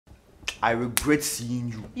I regret seeing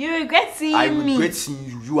you. You regret seeing me? I regret seeing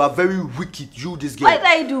you. You are very wicked. You, this girl. What did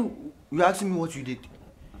I do? You asking me what you did.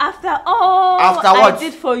 After all I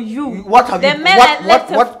did for you. What have the you? Men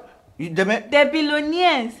What? The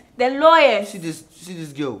billionaires, the lawyers. See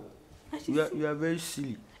this girl. You are very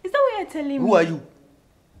silly. Is that what you're telling me? Who are you?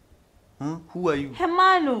 Who are you?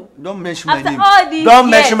 Hermano. Don't mention my name. All these Don't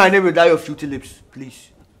mention my name without your filthy lips,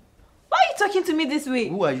 please. Why are you talking to me this way?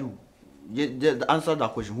 Who are you? Answer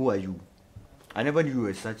that question. Who are you? I never knew you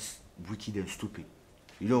were such wicked and stupid.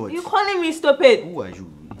 You know what? You calling me stupid? Who are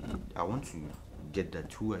you? I want to get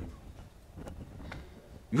that. Who are you?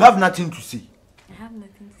 You have nothing to say. I have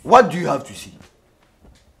nothing to say. What do you have to say?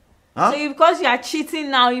 Huh? So because you are cheating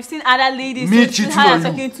now, you've seen other ladies. Me cheating how on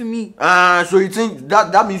you're you? Talking to me. So you think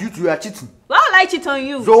that means you two are cheating? Why would I cheat on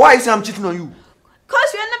you? So why is I'm cheating on you?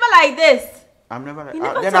 Cause you're never like this. I'm never like. You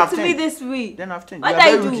never then talk to 10. me this way. Then after 10. What did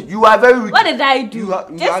I do? Wicked. You are very wicked. What did I do?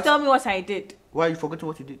 You Just tell me what I did. Why are you forgetting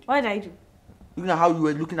what you did? What did I do? You know how you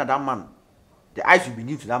were looking at that man. The eyes you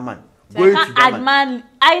believe to that man. So going I can't to that man.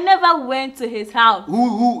 I never went to his house.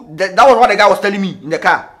 That was what the guy was telling me in the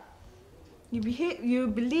car. You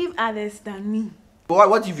believe others than me. But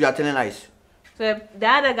what if you are telling lies? So the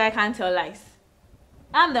other guy can't tell lies.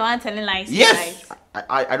 I'm the one telling lies. Yes.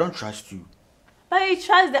 I don't trust you. But you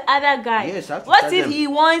trust the other guy. Yes, I have to what trust if them. He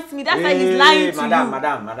wants me? That's why he's lying to you.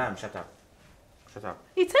 Madam, shut up. Shut up.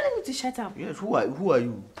 He's telling me to shut up. Yes, who are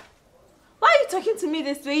you? Why are you talking to me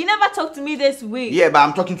this way? You never talk to me this way. Yeah, but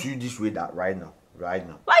I'm talking to you this way right now. Why are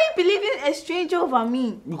you believing a stranger over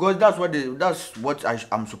me? Because that's what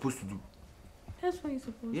I'm supposed to do. That's what you're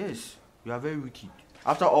supposed to do. Yes, you are very wicked.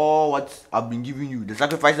 After all what I've been giving you, the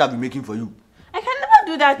sacrifices I've been making for you. I can never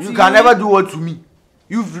do that to you. You can never do what to me.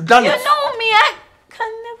 You've done it. You know me, I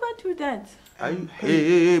can never do that.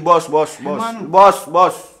 Hey, boss.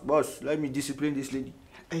 Let me discipline this lady.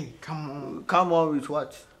 Hey, come on. Come on with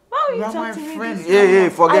what? Why are you talking to me? Hey,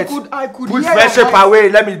 forget. I could put friendship away.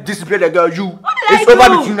 Let me discipline the girl. What did it's over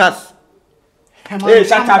between us. Hey,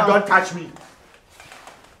 shut up! Don't touch me.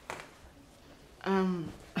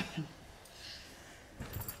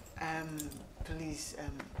 Please,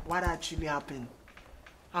 what actually happened?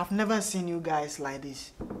 I've never seen you guys like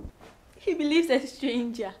this. He believes a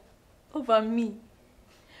stranger over me.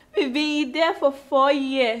 We've been there for 4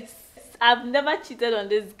 years. I've never cheated on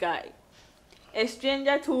this guy. A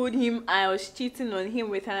stranger told him I was cheating on him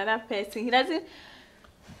with another person. He doesn't.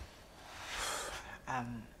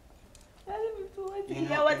 You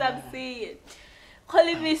hear what I'm saying?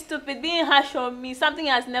 Calling me stupid, being harsh on me, something he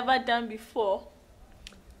has never done before.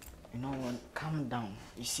 You know what? Calm down.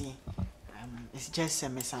 You see, it's just a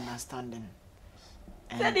misunderstanding.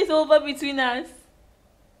 That is over between us.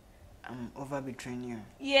 Over between you.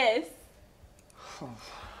 Yes.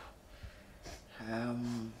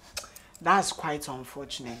 That's quite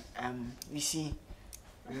unfortunate. You see,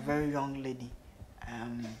 you're a very young lady.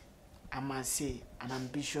 I must say, an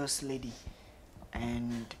ambitious lady.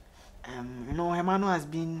 And, you know, Hermano has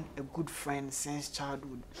been a good friend since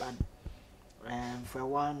childhood. But for a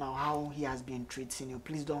while now, how he has been treating you,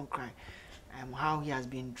 please don't cry. How he has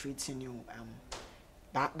been treating you,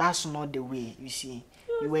 that's not the way, you see.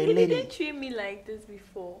 You were a lady. He didn't treat me like this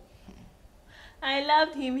before. I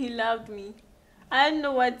loved him, he loved me. I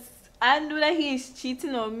know that he is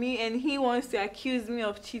cheating on me and he wants to accuse me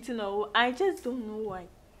of cheating on. I just don't know why.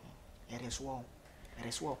 It is well.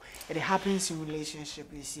 It happens in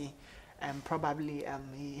relationship, you see. Probably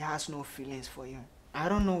he has no feelings for you. I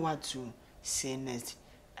don't know what to say next.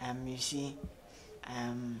 You see.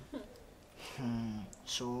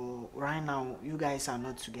 So right now you guys are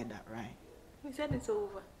not together, right? He said it's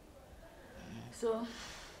over. So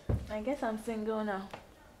I guess I'm single now.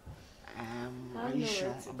 Are you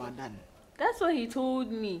sure about that? That's what he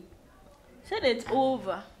told me. He said it's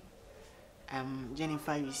over.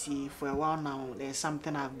 Jennifer, you see, for a while now, there's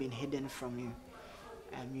something I've been hidden from you.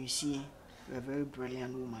 You see, you're a very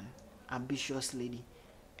brilliant woman, ambitious lady,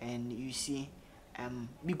 and you see,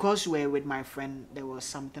 because you were with my friend, there was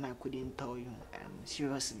something I couldn't tell you.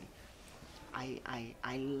 Seriously,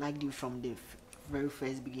 I liked you from the very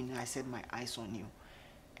first beginning. I set my eyes on you,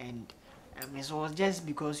 and it was just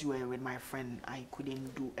because you were with my friend I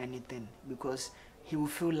couldn't do anything, because he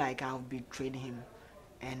would feel like I've betrayed him.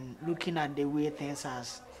 And looking at the way things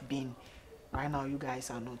has been, right now you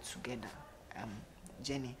guys are not together.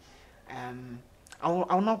 Jenny, I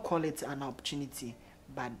will not call it an opportunity,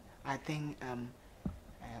 but I think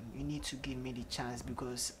you need to give me the chance,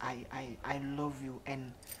 because I love you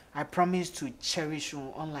and I promise to cherish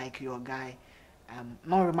you, unlike your guy.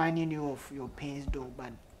 Not reminding you of your pains though,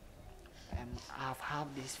 but I've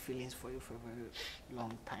had these feelings for you for a very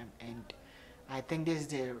long time, and I think this is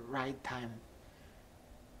the right time.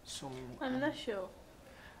 So I'm not sure.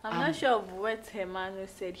 I'm not sure of what Hermano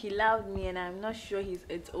said. He loved me, and I'm not sure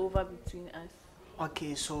it's over between us.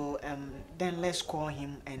 Okay, so then let's call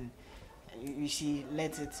him and you see,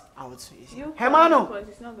 let it out. You see. You Hermano, because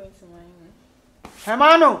it's not going to mind me.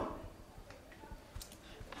 Hermano,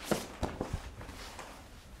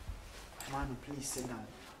 Hermano, please sit down.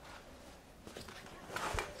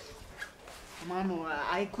 Hermano,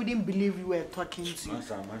 I couldn't believe you were talking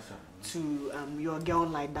to your girl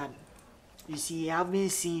like that. You see, I've been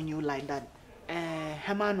seeing you like that.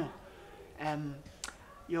 Hermano,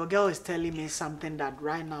 your girl is telling me something that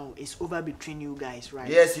right now is over between you guys, right?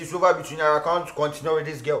 Yes, it's over between us. I can't continue with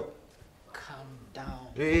this girl. Calm down.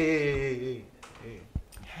 Hey.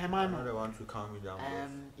 Hermano, I don't want to calm me down.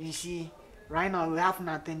 you see, right now we have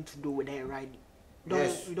nothing to do with her, right?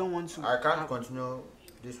 Yes. You don't want to. I can't continue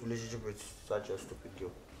this relationship with such a stupid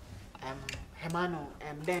girl. Hermano,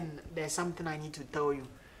 then there's something I need to tell you.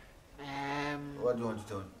 What do you want to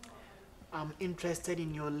tell me? I'm interested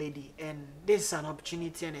in your lady, and this is an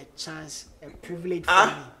opportunity and a chance, a privilege for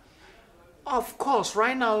me. Of course,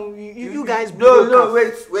 right now you guys. No,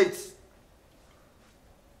 wait.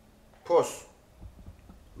 Pause.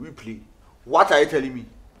 Replay. What are you telling me?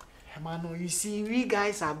 Hermano, you see, we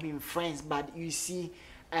guys have been friends, but you see,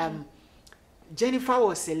 Jennifer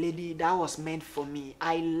was a lady that was meant for me.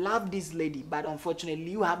 I love this lady, but unfortunately,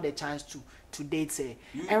 you have the chance to date her.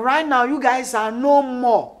 And right now, you guys are no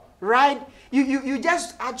more. Right? You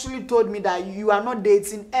just actually told me that you are not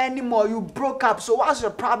dating anymore. You broke up. So what's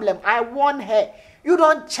your problem? I want her. You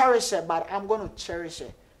don't cherish her, but I'm going to cherish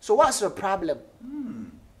her. So what's your problem?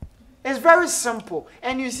 It's very simple.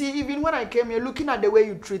 And you see, even when I came here, looking at the way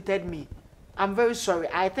you treated me, I'm very sorry.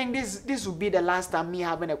 I think this will be the last time me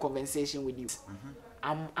having a conversation with you.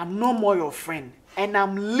 I'm no more your friend. And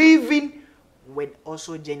I'm leaving with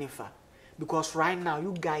also Jennifer. Because right now,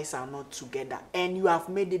 you guys are not together. And you have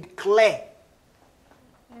made it clear.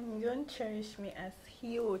 And you don't cherish me as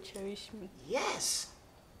he will cherish me. Yes.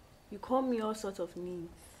 You call me all sorts of names.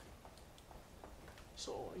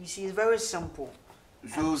 So, you see, it's very simple.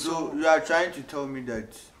 So you are trying to tell me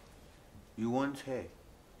that you want her?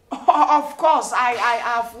 Of course, I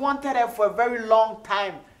have wanted her for a very long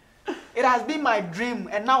time. It has been my dream,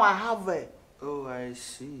 and now I have her. Oh, I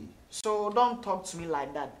see. So don't talk to me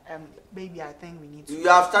like that. Baby, I think we need to... You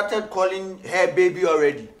have started calling her baby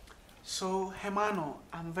already. So, Hermano,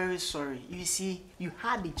 I'm very sorry. You see, you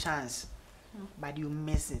had the chance, but you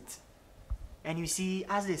missed it. And you see,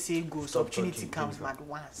 as they say goes, opportunity comes but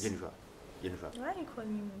once. Jennifer. Why are you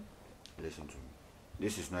calling me? Listen to me.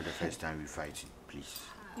 This is not the first time we're fighting. Please.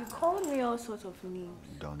 You called me all sorts of names.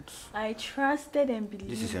 Don't. I trusted and believed.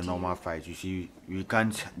 This is a normal fight. You see, we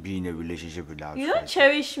can't be in a relationship without You don't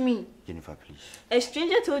cherish me. Jennifer, please. A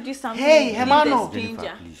stranger told you something. Hey, Hermano.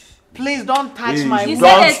 Jennifer, please. Please don't touch my... You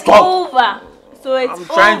Don't said it's stop. over. So it's I'm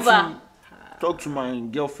trying over. to talk to my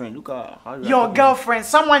girlfriend. Look at how you Your girlfriend,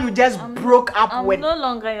 someone you just broke up I'm with. no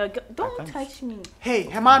longer your girl. Don't touch me. Hey,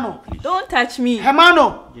 Hermano. Don't touch me.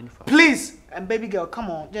 Hermano, Jennifer. please. And baby girl, come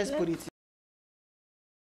on, just put it